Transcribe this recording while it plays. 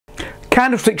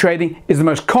Candlestick trading is the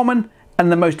most common and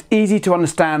the most easy to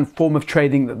understand form of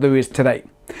trading that there is today.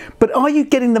 But are you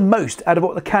getting the most out of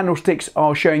what the candlesticks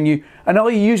are showing you, and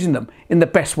are you using them in the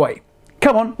best way?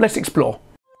 Come on, let's explore.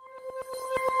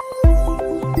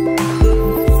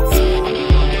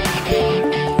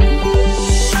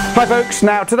 Hi folks,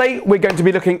 now today we're going to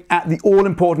be looking at the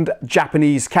all-important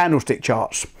Japanese candlestick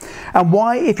charts and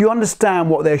why, if you understand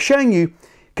what they're showing you,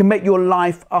 can make your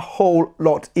life a whole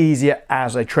lot easier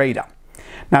as a trader.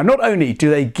 Now, not only do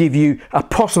they give you a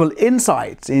possible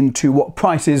insight into what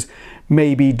prices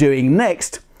may be doing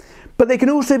next, but they can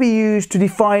also be used to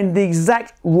define the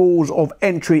exact rules of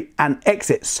entry and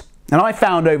exits. And I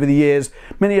found over the years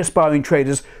many aspiring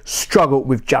traders struggle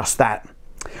with just that.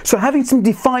 So having some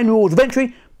defined rules of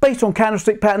entry based on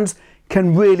candlestick patterns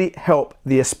can really help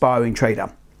the aspiring trader.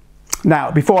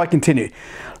 Now, before I continue,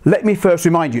 let me first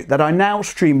remind you that I now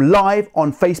stream live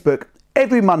on Facebook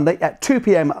every Monday at 2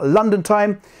 p.m. London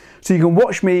time, so you can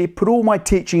watch me put all my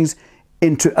teachings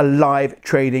into a live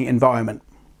trading environment.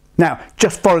 Now,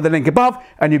 just follow the link above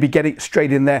and you'll be getting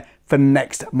straight in there for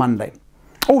next Monday.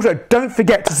 Also, don't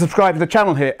forget to subscribe to the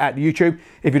channel here at YouTube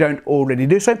if you don't already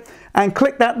do so, and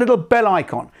click that little bell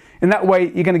icon. In that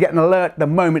way, you're going to get an alert the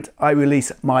moment I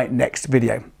release my next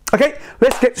video. Okay,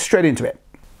 let's get straight into it.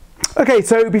 Okay,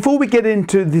 so before we get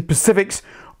into the specifics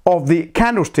of the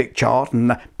candlestick chart and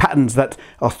the patterns that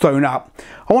are thrown up,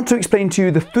 I want to explain to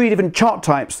you the three different chart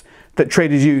types that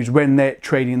traders use when they're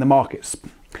trading in the markets.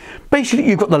 Basically,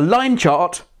 you've got the line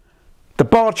chart, the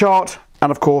bar chart,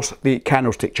 and of course the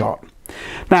candlestick chart.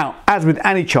 Now, as with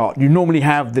any chart, you normally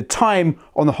have the time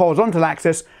on the horizontal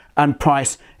axis and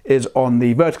price is on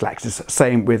the vertical axis.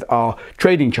 Same with our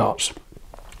trading charts.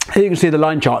 Here you can see the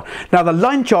line chart. Now, the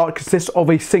line chart consists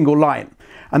of a single line,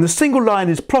 and the single line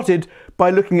is plotted by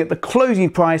looking at the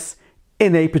closing price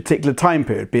in a particular time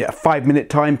period, be it a 5-minute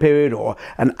time period or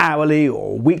an hourly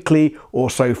or weekly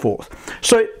or so forth.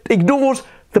 So it ignores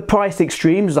the price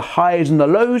extremes, the highs and the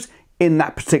lows in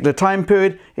that particular time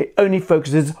period. It only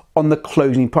focuses on the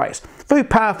closing price. Very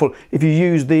powerful if you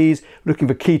use these looking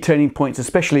for key turning points,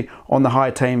 especially on the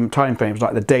higher time frames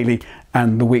like the daily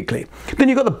and the weekly. Then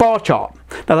you've got the bar chart.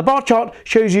 Now, the bar chart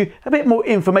shows you a bit more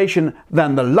information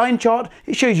than the line chart.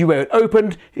 It shows you where it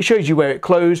opened, it shows you where it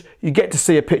closed. You get to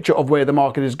see a picture of where the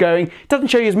market is going. It doesn't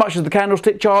show you as much as the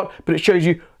candlestick chart, but it shows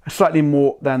you slightly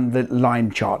more than the line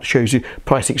chart. It shows you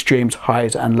price extremes,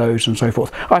 highs and lows and so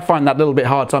forth. I find that a little bit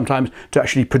hard sometimes to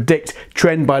actually predict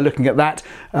trend by looking at that,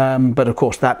 but of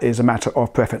course that is a matter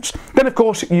of preference. Then of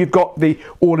course you've got the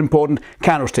all-important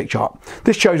candlestick chart.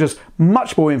 This shows us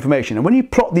much more information, and when you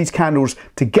plot these candles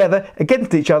together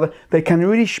against each other, they can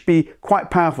really be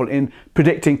quite powerful in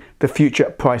predicting the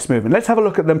future price movement. Let's have a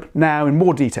look at them now in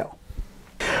more detail.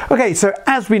 Okay, so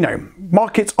as we know,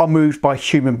 markets are moved by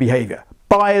human behavior.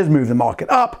 Buyers move the market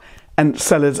up and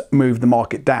sellers move the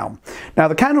market down. Now,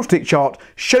 the candlestick chart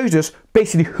shows us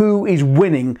basically who is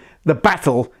winning the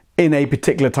battle in a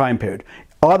particular time period.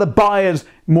 Are the buyers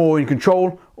more in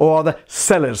control or are the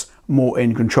sellers more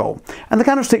in control? And the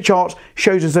candlestick chart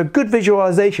shows us a good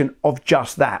visualization of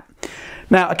just that.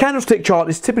 Now, a candlestick chart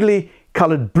is typically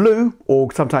colored blue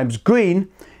or sometimes green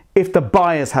if the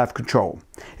buyers have control.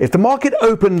 If the market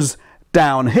opens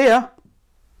down here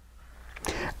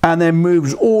and then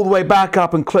moves all the way back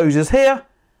up and closes here,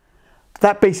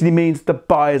 that basically means the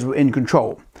buyers were in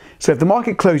control. So if the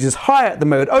market closes higher at the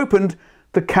moment it opened,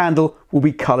 the candle will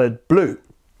be coloured blue.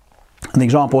 An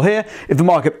example here, if the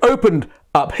market opened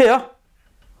up here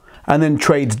and then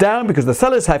trades down because the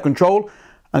sellers have control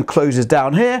and closes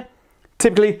down here,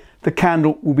 typically the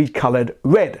candle will be coloured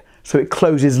red. So it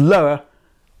closes lower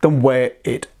than where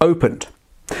it opened.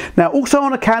 Now, also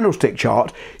on a candlestick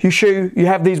chart, you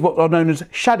have these what are known as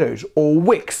shadows or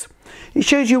wicks. It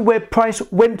shows you where price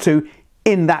went to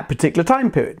in that particular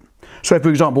time period. So, for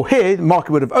example, here the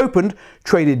market would have opened,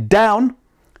 traded down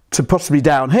to possibly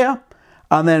down here,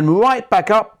 and then right back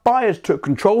up. Buyers took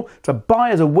control, so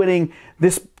buyers are winning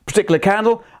this particular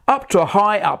candle up to a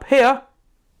high up here,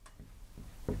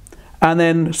 and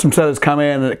then some sellers come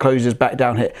in and it closes back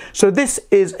down here. So this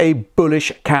is a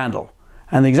bullish candle,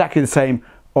 and exactly the same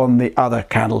on the other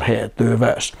candle here, the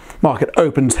reverse. Market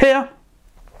opens here,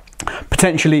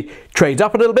 potentially trades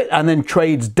up a little bit and then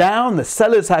trades down. The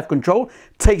sellers have control,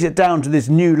 takes it down to this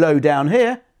new low down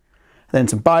here. Then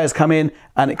some buyers come in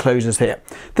and it closes here.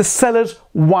 The sellers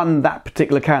won that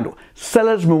particular candle.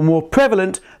 Sellers were more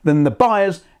prevalent than the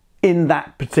buyers in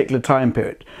that particular time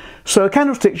period. So a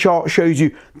candlestick chart shows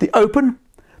you the open,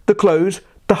 the close,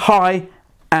 the high,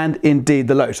 and indeed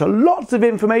the low. So lots of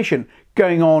information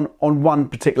going on one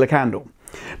particular candle.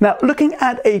 Now, looking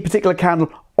at a particular candle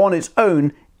on its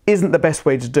own isn't the best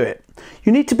way to do it.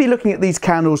 You need to be looking at these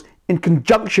candles in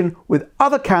conjunction with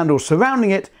other candles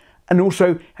surrounding it, and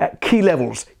also at key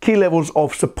levels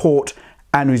of support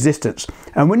and resistance.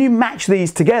 And when you match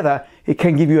these together, it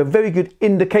can give you a very good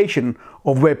indication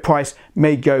of where price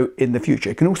may go in the future.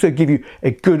 It can also give you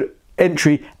a good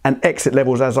entry and exit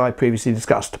levels, as I previously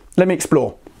discussed. Let me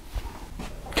explore.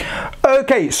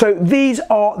 Okay, so these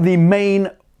are the main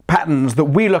patterns that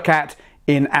we look at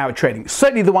in our trading.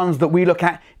 Certainly the ones that we look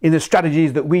at in the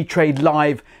strategies that we trade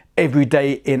live every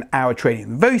day in our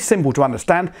trading. Very simple to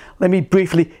understand. Let me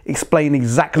briefly explain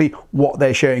exactly what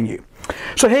they're showing you.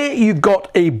 So here you've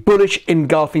got a bullish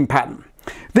engulfing pattern.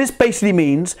 This basically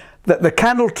means that the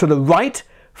candle to the right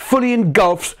fully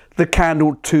engulfs the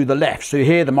candle to the left. So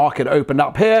here the market opened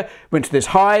up here, went to this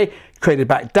high, traded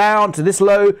back down to this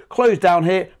low, closed down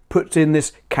here, puts in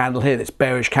this candle here, this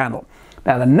bearish candle.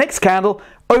 Now the next candle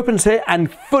opens here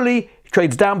and fully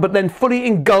trades down, but then fully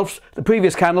engulfs the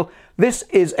previous candle. This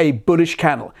is a bullish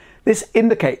candle. This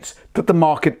indicates that the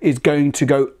market is going to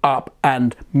go up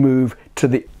and move to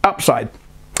the upside.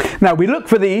 Now we look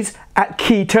for these at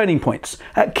key turning points,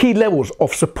 at key levels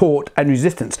of support and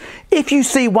resistance. If you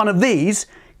see one of these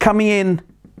coming in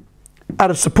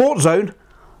at a support zone,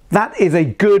 that is a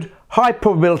good high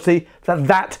probability that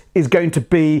that is going to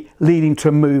be leading to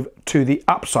a move to the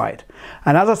upside.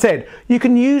 And as I said, you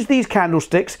can use these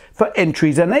candlesticks for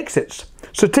entries and exits.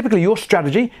 So typically your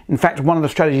strategy, in fact one of the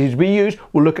strategies we use,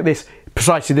 we'll look at this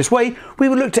precisely this way, we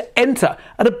will look to enter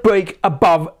at a break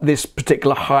above this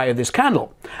particular high of this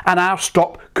candle. And our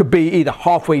stop could be either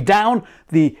halfway down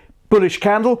the bullish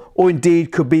candle, or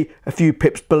indeed could be a few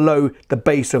pips below the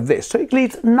base of this. So it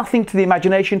leaves nothing to the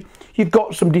imagination. You've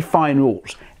got some defined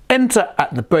rules. Enter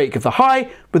at the break of the high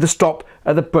with a stop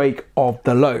at the break of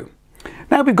the low.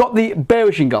 Now we've got the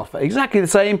bearish engulfer, exactly the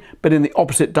same, but in the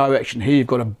opposite direction. Here you've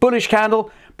got a bullish candle,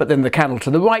 but then the candle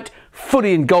to the right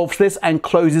fully engulfs this and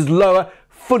closes lower,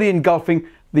 fully engulfing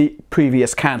the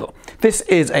previous candle. This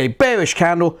is a bearish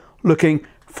candle looking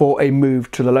for a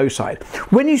move to the low side.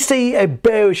 When you see a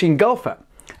bearish engulfer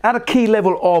at a key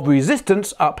level of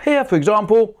resistance up here, for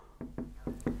example,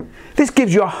 this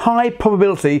gives you a high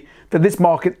probability that this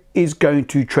market is going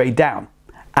to trade down.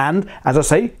 And as I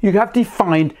say, you have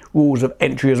defined rules of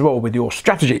entry as well with your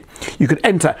strategy. You could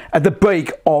enter at the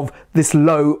break of this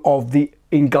low of the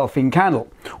engulfing candle,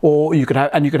 or you could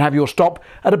have your stop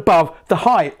at above the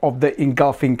high of the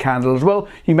engulfing candle as well.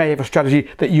 You may have a strategy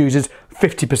that uses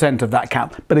 50% of that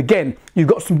count, but again, you've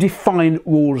got some defined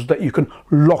rules that you can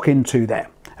lock into there.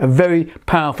 A very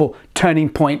powerful turning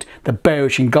point, the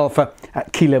bearish engulfer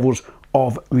at key levels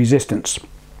of resistance.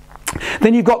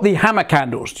 Then you've got the hammer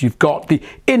candles. You've got the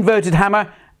inverted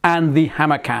hammer and the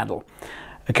hammer candle.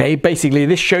 Okay, basically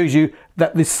this shows you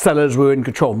that the sellers were in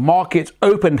control. Markets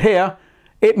opened here,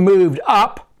 it moved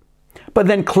up, but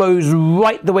then closed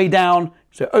right the way down.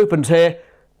 So it opens here,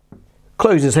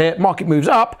 closes here, market moves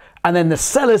up, and then the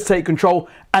sellers take control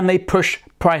and they push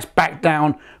price back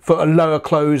down for a lower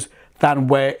close than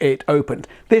where it opened.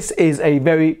 This is a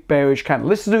very bearish candle.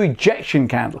 This is a rejection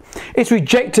candle. It's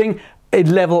rejecting a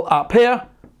level up here.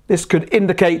 This could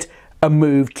indicate a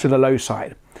move to the low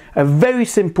side. A very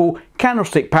simple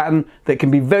candlestick pattern that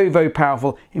can be very, very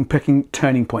powerful in picking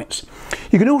turning points.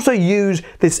 You can also use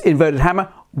this inverted hammer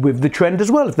with the trend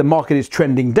as well. If the market is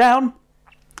trending down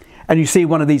and you see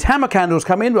one of these hammer candles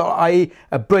come in, i.e.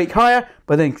 a break higher,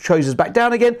 but then closes back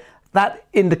down again, that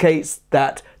indicates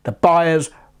that the buyers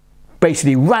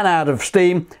basically ran out of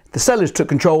steam, the sellers took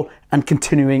control and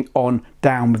continuing on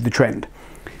down with the trend.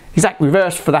 Exact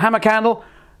reverse for the hammer candle.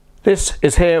 This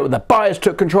is here where the buyers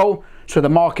took control, so the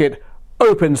market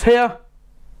opens here,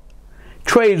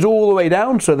 trades all the way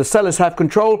down, so the sellers have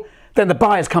control, then the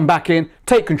buyers come back in,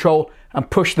 take control and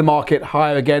push the market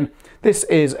higher again. This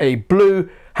is a blue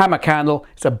hammer candle.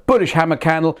 It's a bullish hammer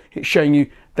candle. It's showing you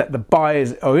that the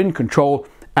buyers are in control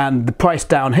and the price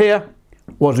down here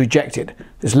was rejected.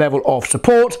 This level of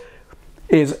support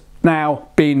is now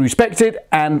being respected,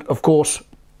 and of course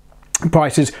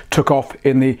prices took off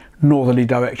in the northerly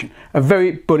direction. A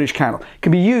very bullish candle. It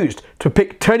can be used to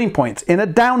pick turning points in a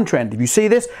downtrend. If you see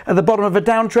this at the bottom of a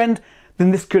downtrend, then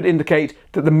this could indicate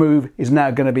that the move is now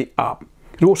going to be up.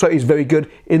 It also is very good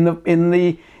in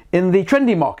the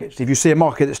trendy markets. If you see a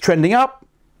market that's trending up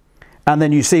and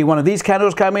then you see one of these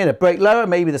candles come in, a break lower,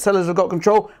 maybe the sellers have got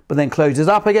control but then closes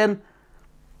up again,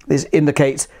 this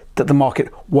indicates that the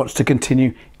market wants to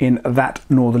continue in that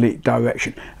northerly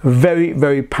direction. A very,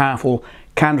 very powerful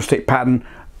candlestick pattern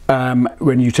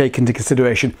when you take into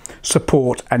consideration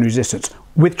support and resistance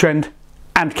with trend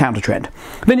and counter trend.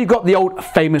 Then you've got the old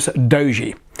famous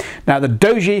doji. Now the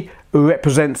doji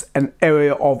represents an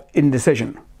area of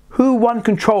indecision. Who won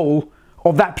control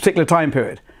of that particular time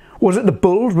period? Was it the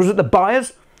bulls? Was it the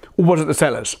buyers? Or was it the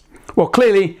sellers? Well,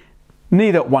 clearly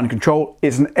neither won control.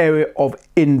 It's an area of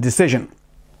indecision.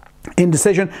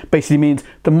 Indecision basically means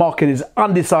the market is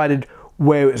undecided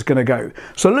where it's going to go.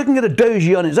 So looking at a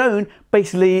doji on its own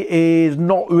basically is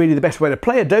not really the best way to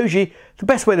play a doji. The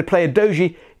best way to play a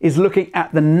doji is looking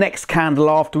at the next candle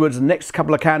afterwards, the next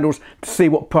couple of candles, to see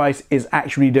what price is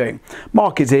actually doing.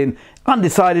 Market's in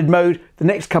undecided mode. The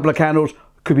next couple of candles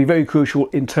could be very crucial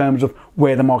in terms of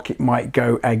where the market might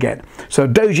go again. So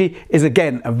doji is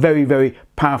again a very, very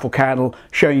powerful candle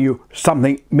showing you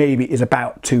something maybe is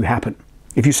about to happen.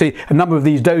 If you see a number of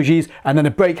these dojis and then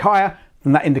a break higher,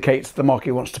 then that indicates the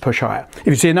market wants to push higher. If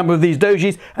you see a number of these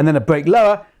dojis and then a break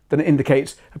lower, then it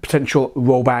indicates a potential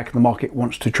rollback and the market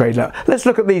wants to trade lower. Let's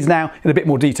look at these now in a bit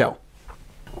more detail.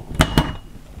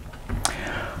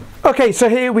 Okay, so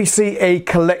here we see a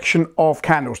collection of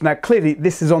candles. Now clearly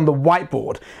this is on the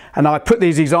whiteboard and I put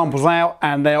these examples out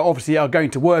and they obviously are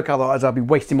going to work, otherwise I'll be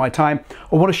wasting my time.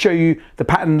 I want to show you the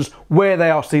patterns, where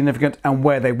they are significant and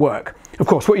where they work. Of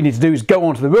course, what you need to do is go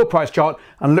onto the real price chart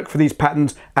and look for these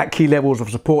patterns at key levels of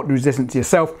support and resistance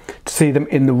yourself to see them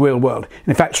in the real world.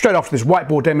 In fact, straight after this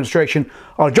whiteboard demonstration,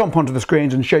 I'll jump onto the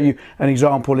screens and show you an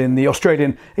example in the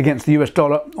Australian against the US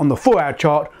dollar on the 4-hour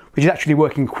chart, which is actually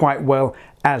working quite well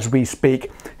as we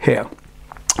speak here.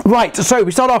 Right, so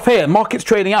we start off here, market's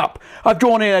trading up. I've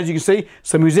drawn in, as you can see,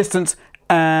 some resistance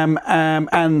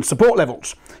and support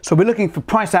levels. So we're looking for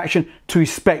price action to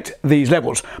respect these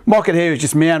levels. Market here is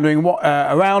just meandering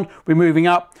around, we're moving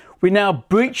up. We now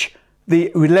breach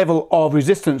the level of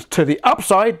resistance to the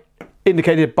upside,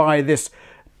 indicated by this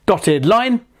dotted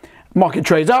line. Market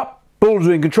trades up, bulls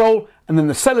are in control, and then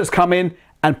the sellers come in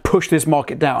and push this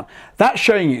market down. That's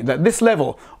showing you that this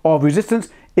level of resistance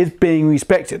is being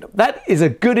respected. That is a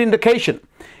good indication,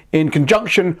 in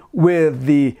conjunction with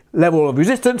the level of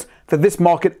resistance, that this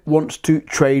market wants to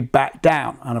trade back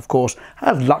down. And of course,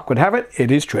 as luck would have it,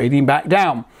 it is trading back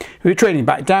down. We're trading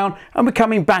back down and we're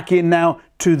coming back in now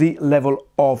to the level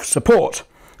of support.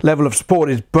 Level of support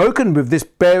is broken with this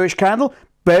bearish candle.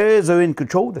 Bears are in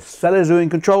control, the sellers are in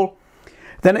control.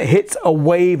 Then it hits a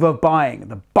wave of buying.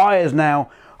 The buyers now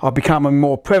are becoming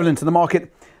more prevalent in the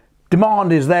market.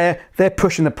 Demand is there, they're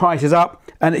pushing the prices up,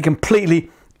 and it completely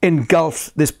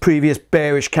engulfs this previous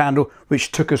bearish candle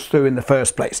which took us through in the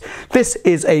first place. This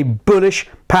is a bullish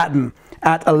pattern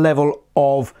at a level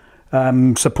of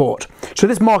support. So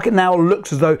this market now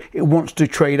looks as though it wants to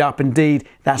trade up. Indeed,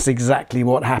 that's exactly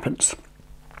what happens.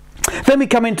 Then we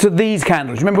come into these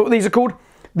candles. Remember what these are called?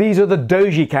 These are the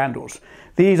doji candles.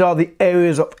 These are the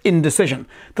areas of indecision.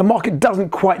 The market doesn't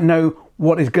quite know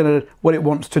what it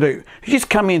wants to do. It's just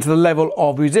coming into the level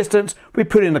of resistance. We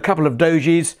put in a couple of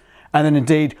dojis, and then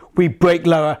indeed we break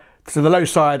lower to the low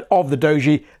side of the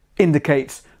doji,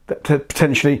 indicates that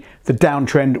potentially the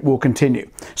downtrend will continue.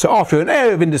 So after an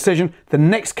area of indecision, the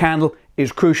next candle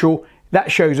is crucial. That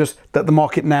shows us that the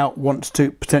market now wants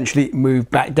to potentially move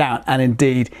back down, and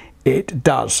indeed it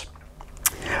does.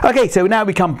 Okay, so now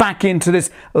we come back into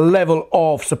this level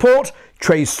of support,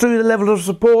 trades through the level of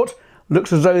support,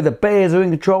 looks as though the bears are in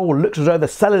control, looks as though the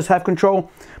sellers have control,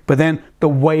 but then the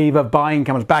wave of buying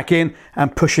comes back in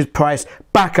and pushes price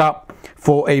back up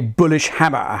for a bullish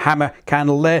hammer. A hammer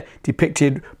candle there,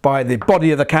 depicted by the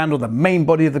body of the candle, the main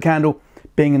body of the candle,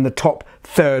 being in the top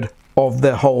third of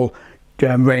the whole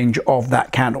range of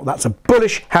that candle. That's a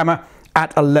bullish hammer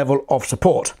at a level of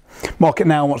support. Market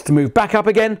now wants to move back up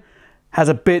again, has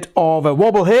a bit of a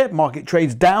wobble here. Market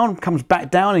trades down, comes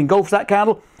back down, engulfs that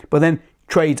candle, but then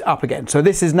trades up again. So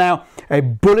this is now a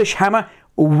bullish hammer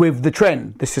with the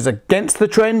trend. This is against the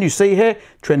trend, you see here.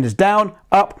 Trend is down,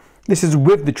 up. This is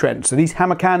with the trend. So these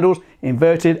hammer candles,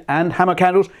 inverted and hammer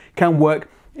candles, can work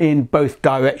in both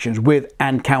directions, with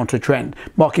and counter trend.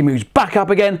 Market moves back up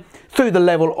again through the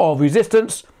level of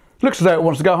resistance. Looks as though it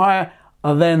wants to go higher,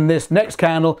 and then this next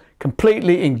candle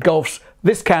completely engulfs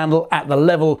this candle at the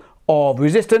level of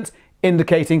resistance,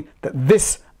 indicating that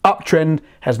this uptrend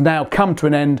has now come to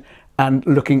an end and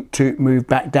looking to move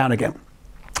back down again.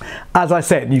 As I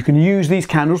said, you can use these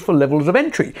candles for levels of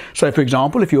entry. So for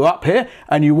example, if you're up here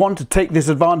and you want to take this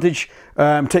advantage,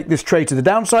 take this trade to the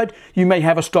downside, you may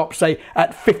have a stop, say,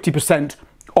 at 50%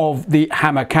 of the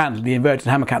hammer candle, the inverted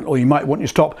hammer candle, or you might want your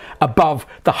stop above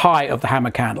the high of the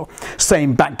hammer candle.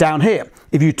 Same back down here.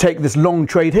 If you take this long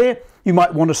trade here, you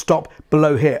might want to stop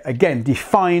below here. Again,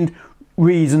 defined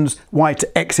reasons why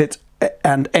to exit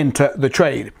and enter the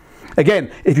trade.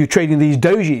 Again, if you're trading these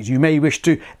dojis, you may wish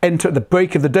to enter the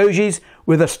break of the dojis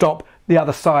with a stop the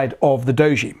other side of the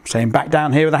doji. Same back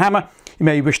down here with the hammer. You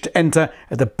may wish to enter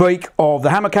at the break of the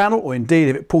hammer candle, or indeed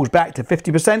if it pulls back to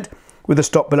 50% with a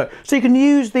stop below. So you can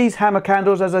use these hammer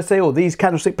candles, as I say, or these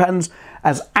candlestick patterns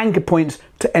as anchor points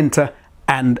to enter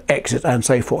and exit and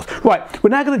so forth. Right, we're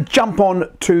now going to jump on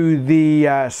to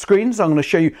the screen. So I'm going to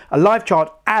show you a live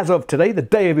chart as of today, the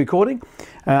day of recording.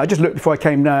 I just looked before I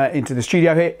came into the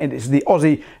studio here, and it's the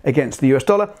Aussie against the US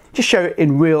dollar. Just show it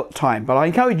in real time. But I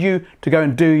encourage you to go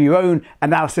and do your own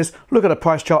analysis, look at a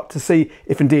price chart to see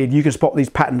if indeed you can spot these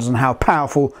patterns and how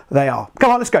powerful they are.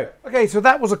 Come on, let's go. Okay, so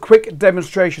that was a quick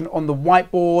demonstration on the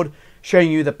whiteboard showing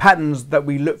you the patterns that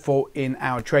we look for in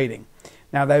our trading.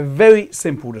 Now, they're very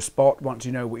simple to spot once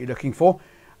you know what you're looking for.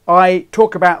 I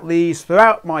talk about these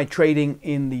throughout my trading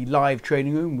in the live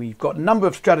trading room. We've got a number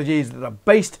of strategies that are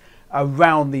based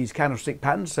around these candlestick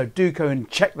patterns, so do go and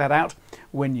check that out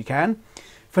when you can.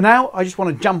 For now, I just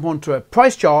want to jump onto a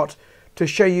price chart to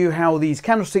show you how these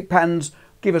candlestick patterns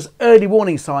give us early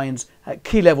warning signs at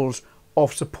key levels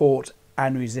of support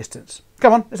and resistance.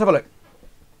 Come on, let's have a look.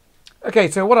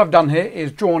 Okay, so what I've done here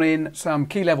is drawn in some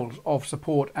key levels of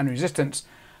support and resistance,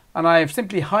 and I have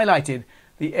simply highlighted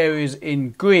the areas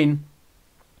in green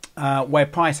where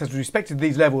price has respected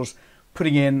these levels,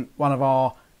 putting in one of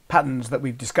our patterns that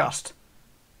we've discussed.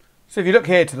 So if you look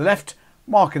here to the left,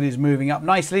 market is moving up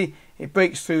nicely. It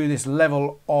breaks through this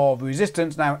level of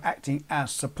resistance, now acting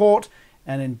as support,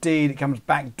 and indeed it comes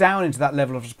back down into that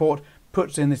level of support,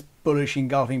 puts in this bullish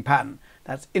engulfing pattern.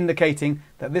 That's indicating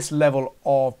that this level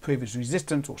of previous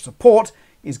resistance or support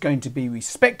is going to be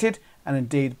respected, and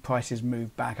indeed prices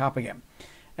move back up again.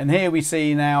 And here we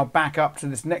see now back up to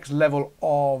this next level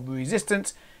of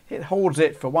resistance. It holds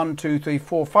it for 1, 2, 3,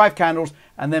 4, 5 candles,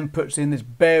 and then puts in this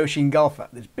bearish engulfer,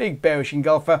 this big bearish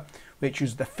engulfer, which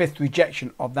is the 5th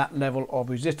rejection of that level of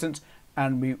resistance,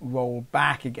 and we roll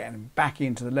back again, back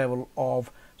into the level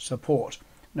of support.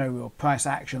 No real price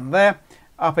action there.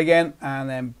 Up again and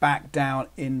then back down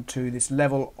into this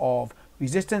level of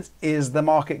resistance. Is the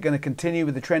market going to continue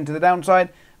with the trend to the downside?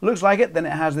 Looks like it. Then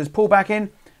it has this pullback in,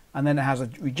 and then it has a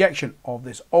rejection of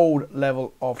this old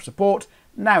level of support,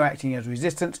 now acting as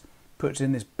resistance, puts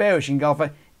in this bearish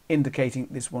engulfer, indicating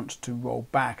this wants to roll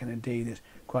back, and indeed there's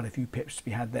quite a few pips to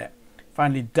be had there.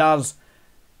 Finally does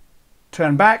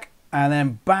turn back and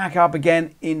then back up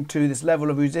again into this level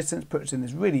of resistance, puts in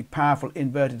this really powerful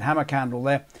inverted hammer candle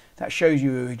there. That shows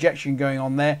you a rejection going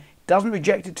on there. It doesn't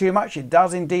reject it too much. It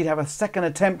does indeed have a second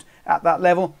attempt at that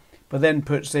level, but then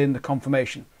puts in the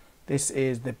confirmation. This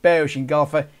is the bearish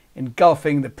engulfer,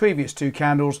 engulfing the previous 2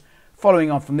 candles.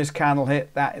 Following on from this candle here,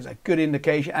 that is a good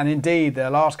indication. And indeed, the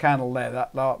last candle there,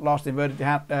 that last inverted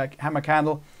hammer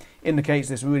candle, indicates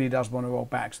this really does want to roll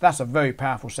back. So that's a very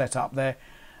powerful setup there.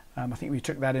 I think we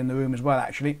took that in the room as well,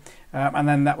 actually. And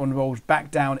then that one rolls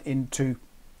back down into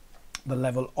the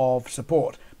level of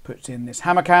support. Puts in this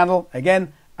hammer candle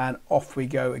again, and off we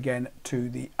go again to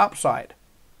the upside.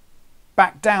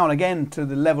 Back down again to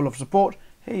the level of support.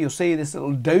 Here you'll see this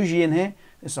little doji in here.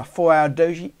 This is a 4-hour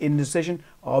doji, indecision.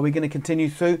 Are we going to continue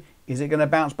through? Is it going to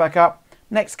bounce back up?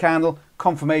 Next candle,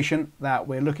 confirmation that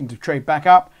we're looking to trade back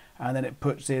up, and then it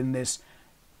puts in this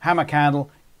hammer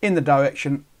candle in the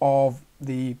direction of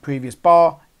the previous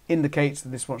bar, indicates that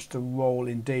this wants to roll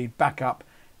indeed back up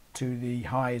to the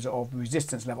highs of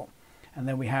resistance level. And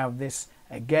then we have this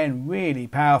again really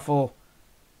powerful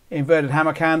inverted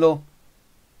hammer candle,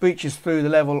 breaches through the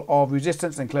level of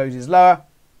resistance and closes lower.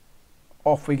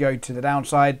 Off we go to the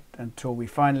downside until we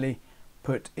finally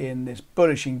put in this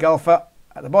bullish engulfer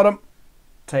at the bottom,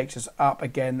 takes us up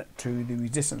again to the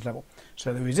resistance level.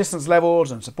 So the resistance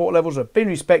levels and support levels have been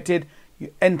respected.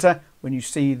 You enter when you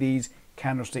see these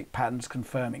candlestick patterns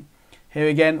confirming. Here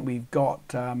again we've got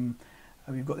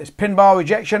this pin bar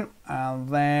rejection, and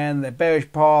then the bearish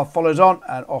bar follows on,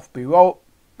 and off we roll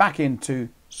back into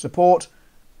support,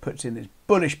 puts in this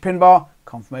bullish pin bar,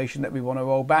 confirmation that we want to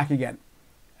roll back again.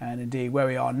 And indeed where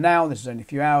we are now, this is only a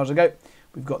few hours ago,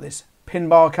 we've got this pin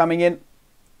bar coming in.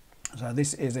 So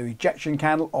this is a rejection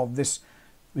candle of this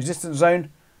resistance zone.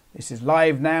 This is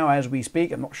live now as we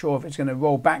speak. I'm not sure if it's going to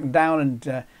roll back down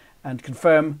and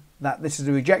confirm that this is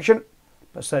a rejection,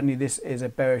 but certainly this is a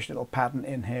bearish little pattern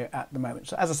in here at the moment.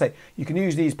 So as I say, you can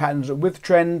use these patterns with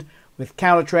trend, with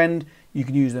counter trend. You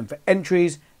can use them for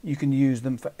entries. You can use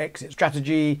them for exit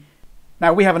strategy.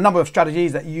 Now we have a number of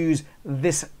strategies that use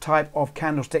this type of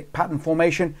candlestick pattern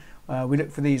formation. We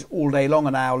look for these all day long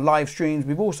on our live streams.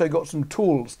 We've also got some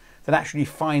tools that actually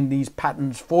find these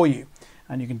patterns for you,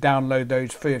 and you can download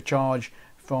those free of charge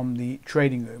from the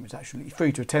trading room. It's actually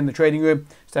free to attend the trading room.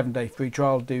 7-day free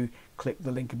trial. Do click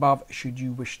the link above should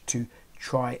you wish to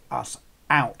try us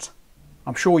out.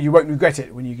 I'm sure you won't regret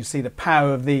it when you can see the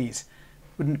power of these.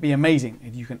 Wouldn't it be amazing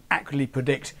if you can accurately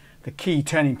predict the key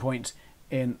turning points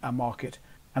in a market?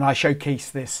 And I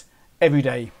showcase this every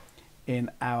day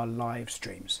in our live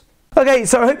streams. Okay,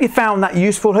 so I hope you found that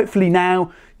useful. Hopefully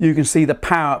now you can see the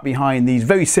power behind these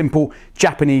very simple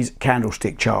Japanese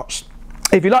candlestick charts.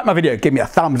 If you liked my video, give me a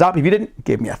thumbs up. If you didn't,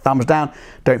 give me a thumbs down.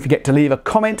 Don't forget to leave a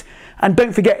comment, and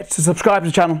don't forget to subscribe to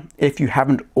the channel if you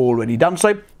haven't already done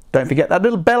so. Don't forget that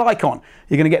little bell icon.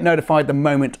 You're going to get notified the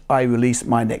moment I release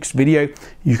my next video.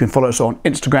 You can follow us on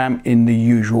Instagram in the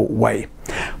usual way.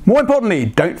 More importantly,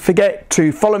 don't forget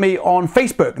to follow me on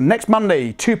Facebook. Next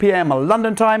Monday, 2 p.m.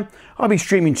 London time, I'll be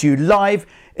streaming to you live,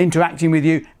 interacting with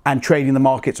you and trading the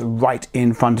markets right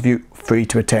in front of you, free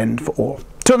to attend for all.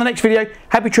 Till the next video,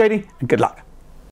 happy trading and good luck.